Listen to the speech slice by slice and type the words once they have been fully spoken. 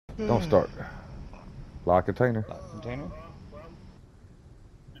Don't start. Lock container. Lock container.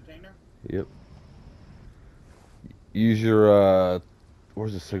 Container? Yep. Use your,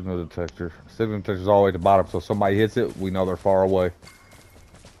 where's the signal detector? Signal detector's all the way at the bottom, so if somebody hits it, we know they're far away.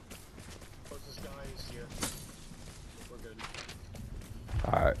 Closest guy is here. We're good.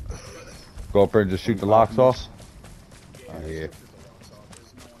 Alright. Go up there and just shoot the locks off. Yeah, Oh, yeah. shoot the locks off.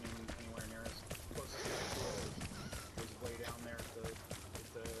 There's no one anywhere near us. Closest guy was way down there at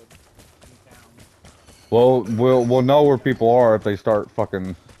the in town. Well, we'll know where people are if they start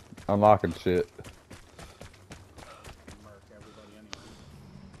fucking unlocking shit. Murk everybody anyway.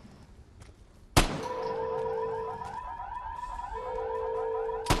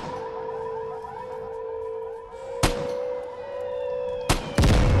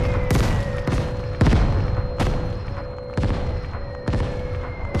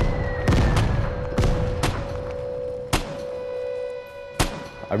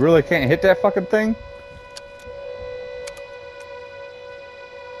 I really can't hit that fucking thing?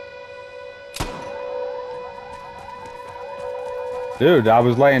 Dude, I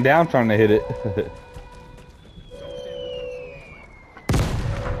was laying down trying to hit it. Don't stand too close to the wall, Mike.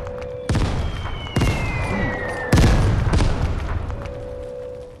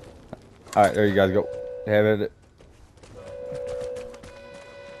 Alright, there you guys go. Have it.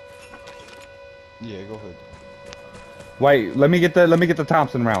 Yeah, go ahead. Wait, let me get the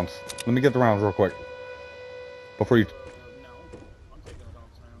Thompson rounds. Let me get the rounds real quick. Before you... No, I'm taking the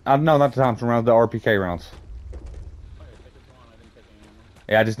Thompson round. no, not the Thompson rounds, the RPK rounds. Okay, pick it one. I didn't pick any of them.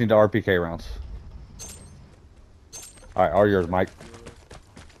 Yeah, I just need the RPK rounds. Alright, all yours, Mike.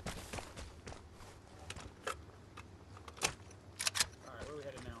 Alright, where are we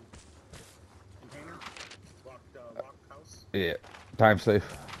headed now? Container? Locked house? Yeah, time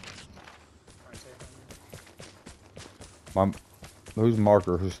safe. Alright, safe Who's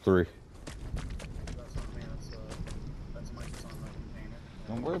marker? Who's 3? That's not me, that's Mike's on the container.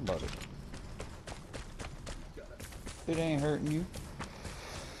 Don't worry about it. Got it. It ain't hurting you.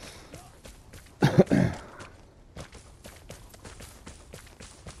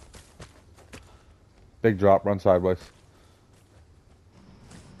 Big drop, run sideways.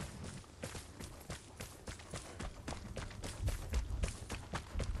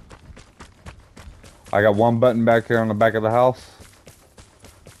 I got one button back here on the back of the house.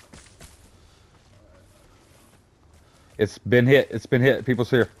 It's been hit. It's been hit.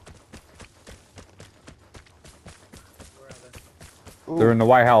 People's here. Where are they? Ooh. They're in the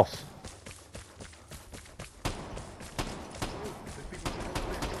White House. There's people shooting over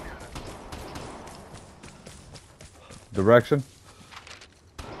there shooting at us. Direction.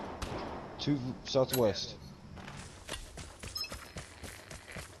 To southwest.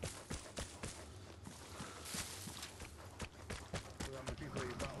 Who are the people you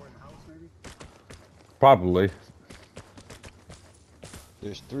thought were in the house, maybe? Probably.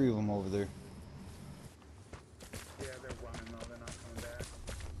 There's 3 of them over there. Yeah, they're running though, they're not coming back.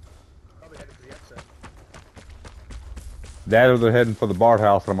 Probably headed for the exit. That or they're heading for the Bard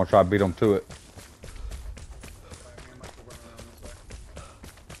house, and I'm gonna try to beat them to it. Alright, me and Mike will run around this way.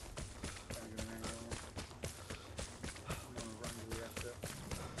 Trying to get an angle on them. I'm gonna run to the exit.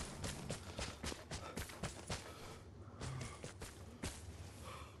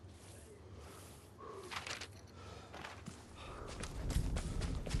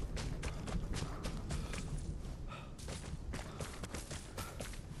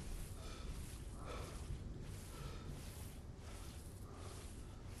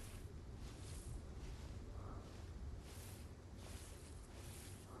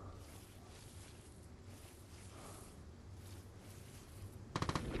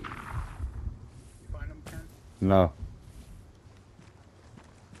 You find them, Ken? No.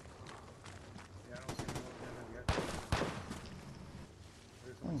 Yeah, I don't see them over there at the exit.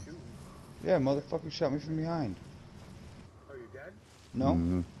 There's one shooting. Yeah, motherfucker shot me from behind. Oh, you dead? No?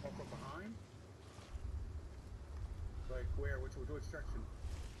 Mhm. Oh, from behind? Like where? Which direction?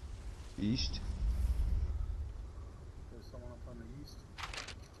 East. There's someone up on the east.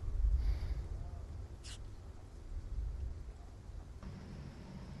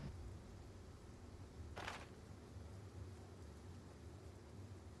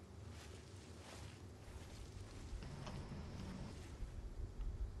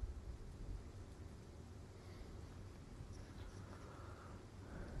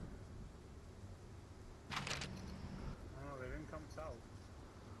 Oh, they didn't come south.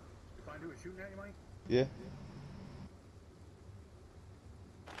 You find who was shooting at you, Mike? Yeah.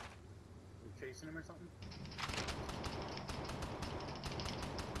 You chasing him or something?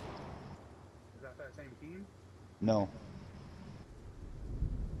 Is that same team? No.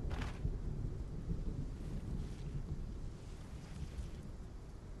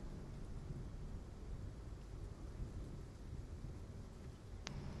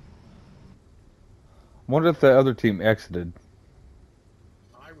 What if the other team exited?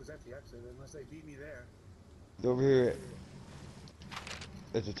 I was at the exit, unless they beat me there. They're over here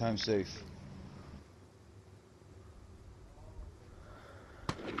at the time safe.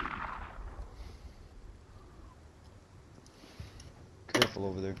 Careful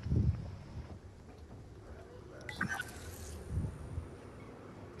over there.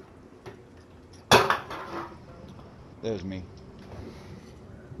 There's me.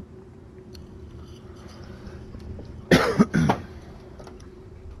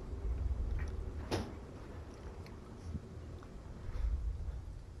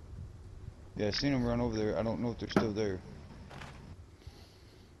 Yeah, I seen them run over there. I don't know if they're still there.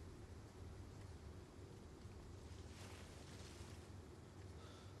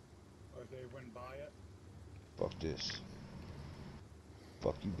 Or if they went by it. Fuck this.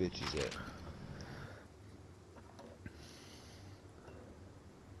 Fuck you bitches at.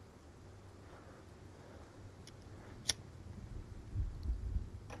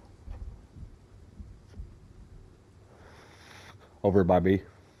 Over by B.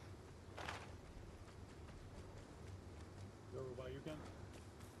 Over by you, Ken?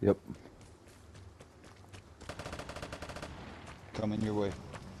 Yep. Coming your way.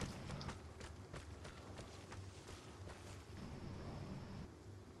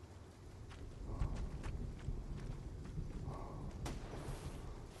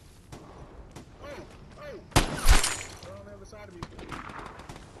 They're on the other side of me.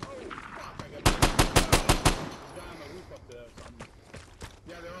 Oh, fuck, I got this guy on the roof up there or something.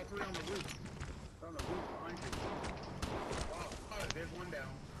 Yeah, they're all three on the roof. They're on the roof behind you. Wow, oh, there's one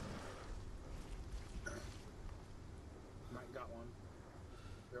down. Mike got one.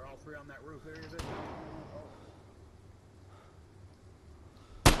 They're all three on that roof. There he is.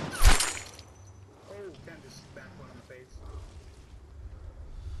 Oh, Ken just backed one on the face.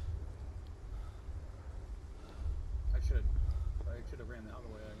 I should have ran the other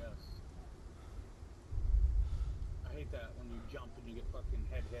way, I guess. I hate that when you jump and you get fucking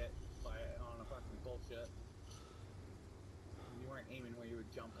head hit by on a fucking bullshit. You weren't aiming where you were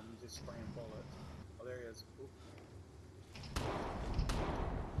jumping, you just spraying bullets. Oh, there he is. Oop.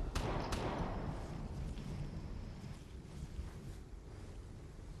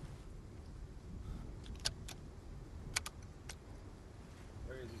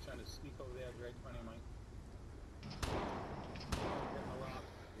 There he is. He's trying to sneak over the edge right in front of you, Mike.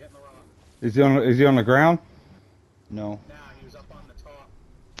 Getting the rock. Is he on the ground? No. Nah, he was up on the top,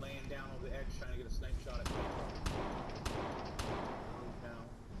 laying down over the edge, trying to get a snipe shot at me. Now.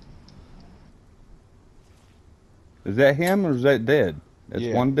 Is that him or is that dead? That's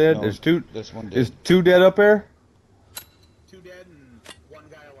Yeah, one dead? no, There's two. That's one dead. Is two dead up there? Two dead and one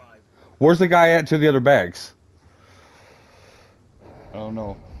guy alive. Where's the guy at to the other bags? I don't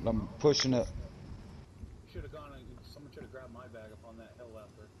know. I'm pushing it. Should have gone and someone should have grabbed my bag up on that hill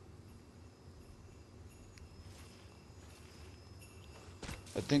after.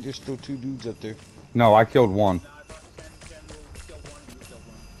 I think there's still two dudes up there. No, I killed one. Nah, I thought Ken killed one, you killed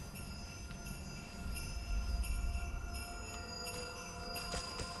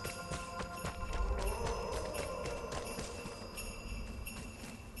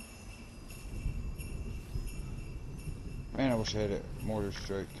one. Man, I wish I had a mortar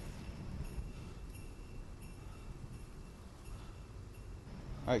strike.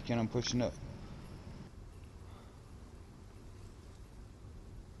 Alright, Ken, I'm pushing up.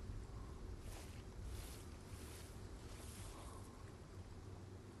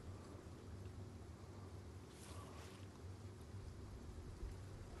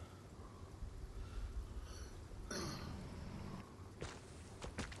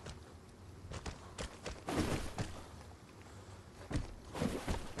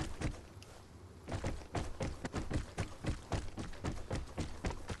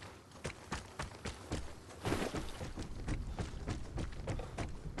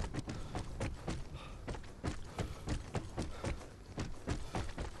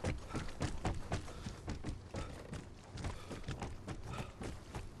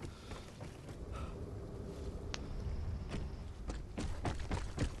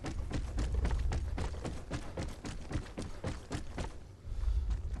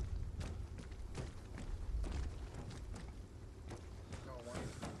 No, one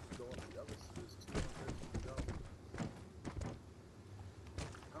go up the other. There's two up there to go.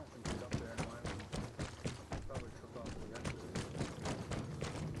 I don't think he's up there anymore. Probably took off the exit.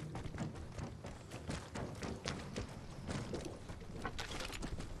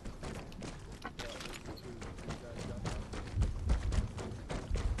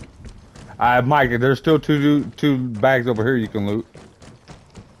 Mike, there's still two bags over here you can loot.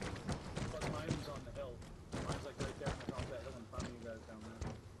 But mine was on the hill.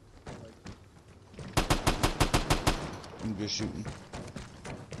 Just shooting.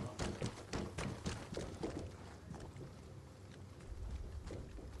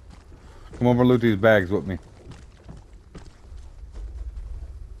 Come over and loot these bags with me.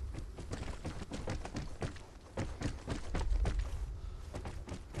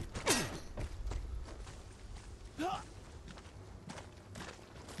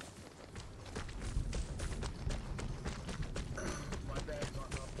 My bag's on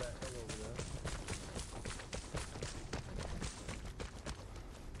top of that hill over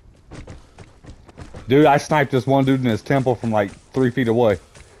there. Dude, I sniped this one dude in his temple from like 3 feet away.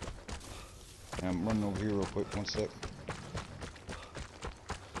 I'm running over here real quick. 1 sec.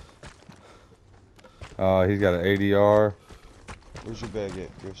 He's got an ADR. Where's your bag at,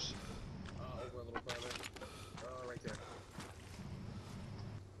 Chris? Over a little further. Right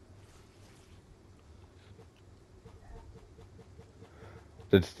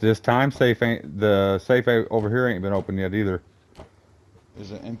there. This time safe ain't the safe over here ain't been open yet either.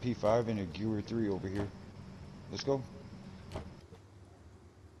 There's an MP5 and a Gear 3 over here. Let's go.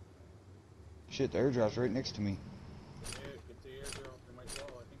 Shit, the airdrop's right next to me. Yeah, get the airdrop. They might fall.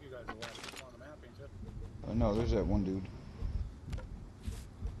 I think you guys are last people on the map, ain't you? No, there's that one dude.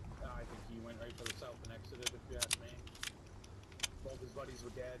 I think he went right for the south and exited, if you ask me. Both his buddies were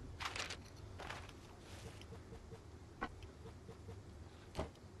dead.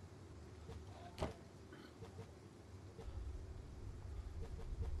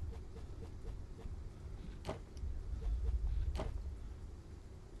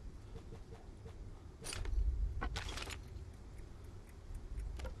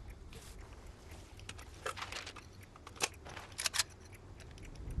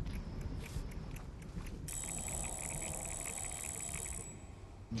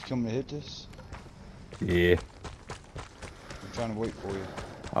 You coming to hit this? Yeah. I'm trying to wait for you.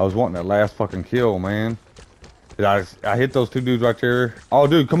 I was wanting that last fucking kill, man. I hit those 2 dudes right there. Oh,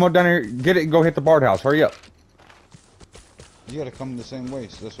 dude, come on down here, get it, and go hit the Bard house. Hurry up. You gotta come the same way,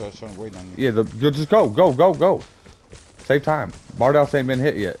 so that's why I was trying to wait on you. Yeah, just go. Save time. Bard house ain't been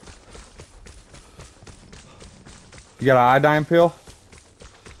hit yet. You got an iodine pill?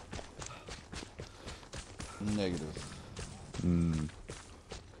 Negative. Hmm.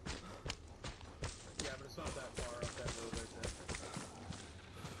 Yeah, but it's not that far up that road right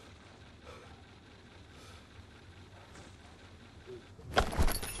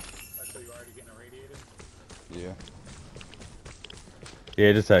there. So you're already getting irradiated? Yeah.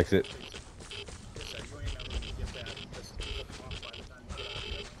 Yeah, just exit. So you ain't never gonna get that. Just flip them off by the time you get out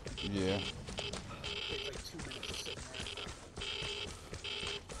of here. Yeah. It takes like 2 minutes to sit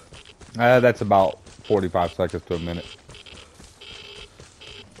there. That's about 45 seconds to a minute.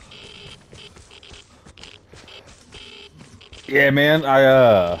 Yeah, man,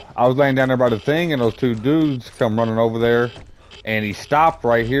 I was laying down there by the thing, and those 2 dudes come running over there, and he stopped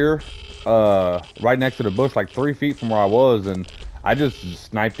right here, right next to the bush, like 3 feet from where I was, and I just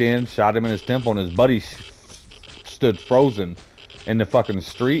sniped in, shot him in his temple, and his buddy stood frozen in the fucking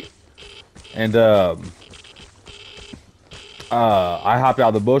street, and I hopped out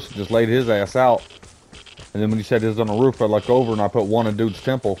of the bush and just laid his ass out, and then when he said he was on the roof, I looked over and I put one in dude's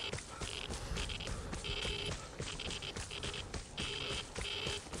temple.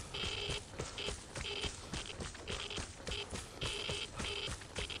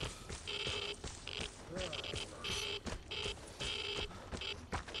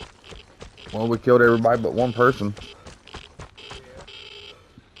 Well, we killed everybody but one person.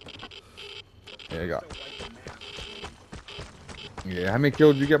 Yeah, I got. Yeah, how many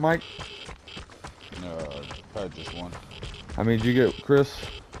kills did you get, Mike? Probably just one. How many did you get, Chris?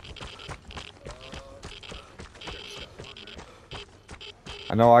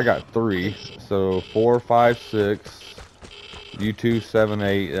 I know I got 3. So 4, 5, 6. You 2, 7,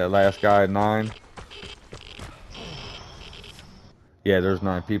 8. That last guy 9. Yeah, there's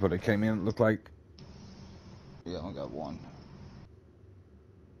 9 people that came in. It looked like. Yeah, I only got 1.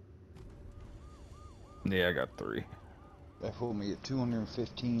 Yeah, I got 3. That put me at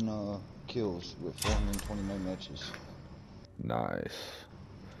 215 kills with 429 matches. Nice.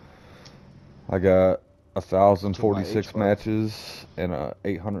 I got 1,046 H5. matches and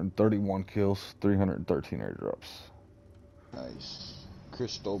 831 kills, 313 airdrops. Nice.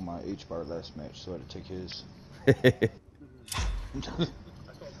 Chris stole my H bar last match, so I had to take his.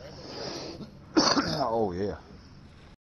 Oh yeah.